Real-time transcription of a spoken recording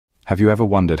Have you ever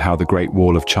wondered how the Great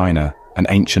Wall of China, an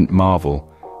ancient marvel,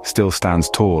 still stands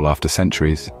tall after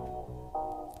centuries?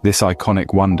 This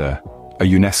iconic wonder, a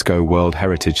UNESCO World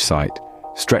Heritage Site,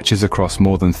 stretches across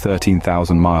more than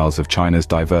 13,000 miles of China's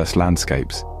diverse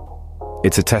landscapes.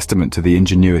 It's a testament to the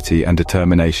ingenuity and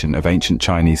determination of ancient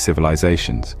Chinese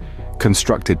civilizations,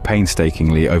 constructed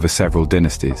painstakingly over several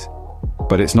dynasties.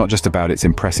 But it's not just about its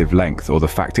impressive length or the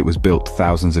fact it was built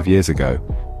thousands of years ago.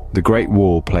 The Great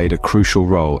Wall played a crucial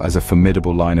role as a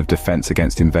formidable line of defense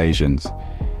against invasions,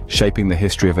 shaping the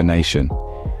history of a nation.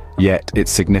 Yet,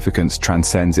 its significance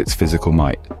transcends its physical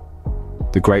might.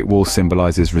 The Great Wall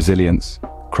symbolizes resilience,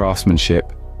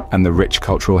 craftsmanship, and the rich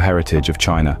cultural heritage of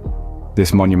China.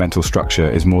 This monumental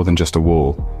structure is more than just a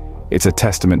wall. It's a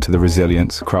testament to the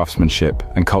resilience, craftsmanship,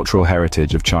 and cultural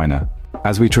heritage of China.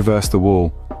 As we traverse the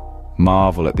wall,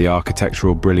 marvel at the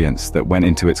architectural brilliance that went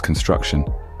into its construction.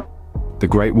 The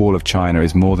Great Wall of China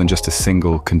is more than just a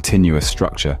single, continuous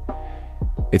structure.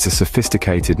 It's a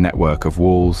sophisticated network of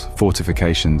walls,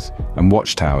 fortifications, and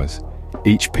watchtowers,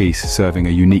 each piece serving a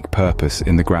unique purpose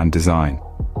in the grand design.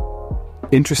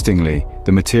 Interestingly,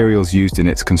 the materials used in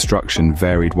its construction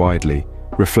varied widely,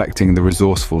 reflecting the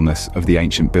resourcefulness of the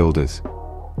ancient builders.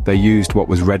 They used what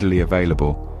was readily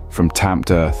available, from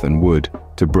tamped earth and wood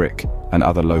to brick and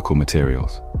other local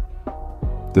materials.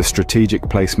 The strategic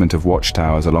placement of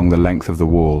watchtowers along the length of the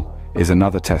wall is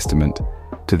another testament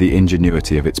to the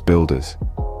ingenuity of its builders.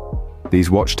 These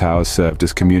watchtowers served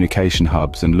as communication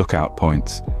hubs and lookout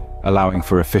points, allowing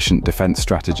for efficient defense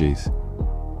strategies.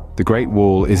 The Great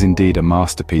Wall is indeed a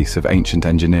masterpiece of ancient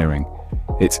engineering.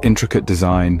 Its intricate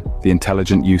design, the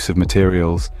intelligent use of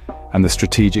materials, and the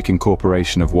strategic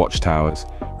incorporation of watchtowers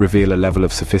reveal a level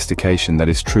of sophistication that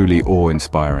is truly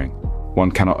awe-inspiring. One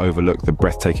cannot overlook the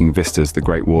breathtaking vistas the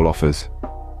Great Wall offers.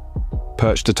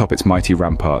 Perched atop its mighty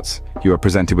ramparts, you are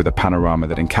presented with a panorama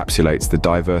that encapsulates the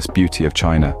diverse beauty of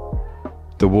China.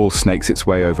 The wall snakes its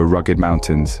way over rugged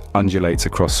mountains, undulates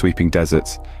across sweeping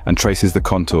deserts, and traces the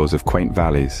contours of quaint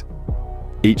valleys.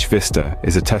 Each vista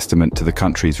is a testament to the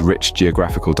country's rich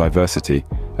geographical diversity,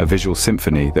 a visual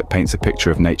symphony that paints a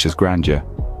picture of nature's grandeur.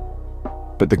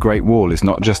 But the Great Wall is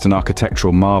not just an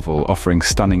architectural marvel offering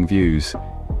stunning views.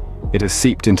 It has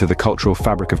seeped into the cultural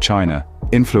fabric of China,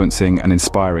 influencing and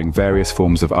inspiring various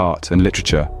forms of art and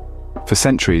literature. For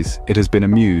centuries, it has been a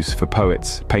muse for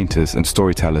poets, painters, and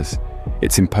storytellers,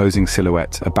 its imposing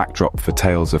silhouette a backdrop for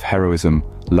tales of heroism,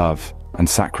 love, and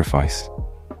sacrifice.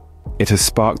 It has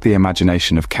sparked the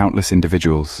imagination of countless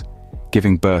individuals,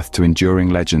 giving birth to enduring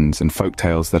legends and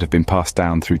folktales that have been passed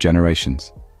down through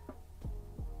generations.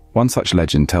 One such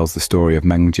legend tells the story of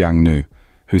Meng Jiangnu,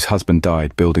 whose husband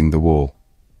died building the wall.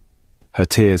 Her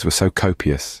tears were so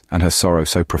copious and her sorrow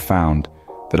so profound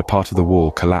that a part of the wall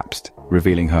collapsed,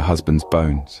 revealing her husband's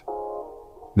bones.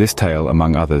 This tale,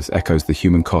 among others, echoes the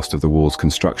human cost of the wall's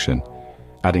construction,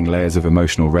 adding layers of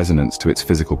emotional resonance to its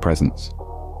physical presence.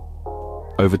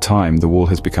 Over time, the wall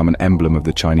has become an emblem of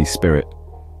the Chinese spirit,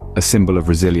 a symbol of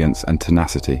resilience and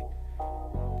tenacity.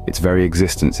 Its very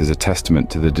existence is a testament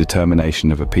to the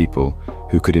determination of a people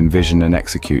who could envision and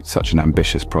execute such an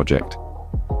ambitious project.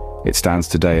 It stands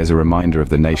today as a reminder of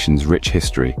the nation's rich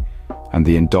history and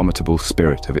the indomitable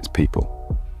spirit of its people.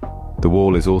 The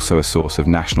wall is also a source of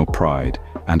national pride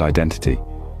and identity.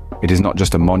 It is not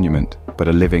just a monument, but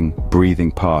a living,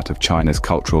 breathing part of China's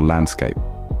cultural landscape.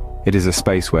 It is a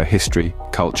space where history,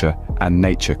 culture, and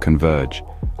nature converge,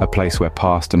 a place where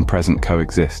past and present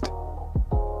coexist.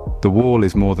 The wall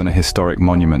is more than a historic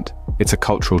monument, it's a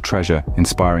cultural treasure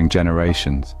inspiring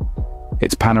generations.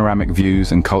 Its panoramic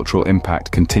views and cultural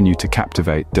impact continue to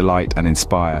captivate, delight, and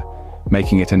inspire,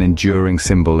 making it an enduring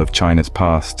symbol of China's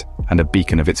past and a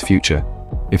beacon of its future.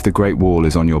 If the Great Wall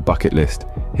is on your bucket list,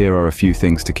 here are a few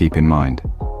things to keep in mind.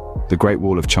 The Great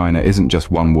Wall of China isn't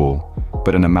just one wall,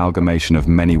 but an amalgamation of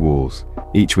many walls,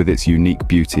 each with its unique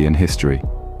beauty and history.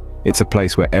 It's a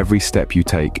place where every step you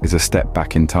take is a step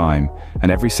back in time,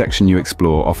 and every section you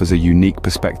explore offers a unique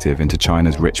perspective into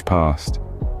China's rich past.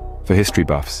 For history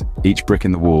buffs, each brick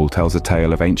in the wall tells a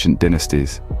tale of ancient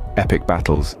dynasties, epic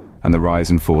battles, and the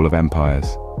rise and fall of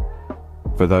empires.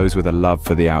 For those with a love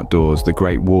for the outdoors, the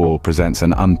Great Wall presents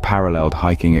an unparalleled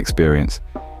hiking experience,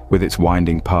 with its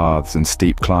winding paths and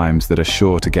steep climbs that are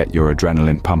sure to get your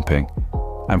adrenaline pumping.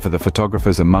 And for the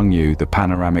photographers among you, the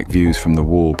panoramic views from the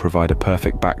wall provide a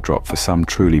perfect backdrop for some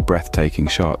truly breathtaking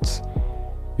shots.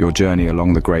 Your journey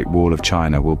along the Great Wall of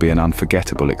China will be an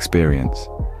unforgettable experience.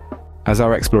 As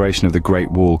our exploration of the Great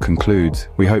Wall concludes,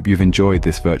 we hope you've enjoyed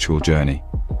this virtual journey.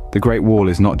 The Great Wall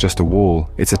is not just a wall,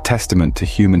 it's a testament to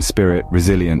human spirit,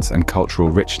 resilience, and cultural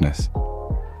richness.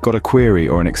 Got a query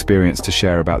or an experience to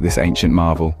share about this ancient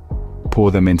marvel? pour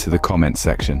them into the comments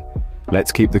section.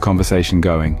 Let's keep the conversation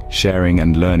going, sharing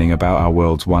and learning about our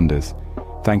world's wonders.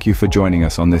 Thank you for joining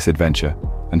us on this adventure.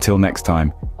 Until next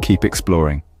time, keep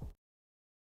exploring.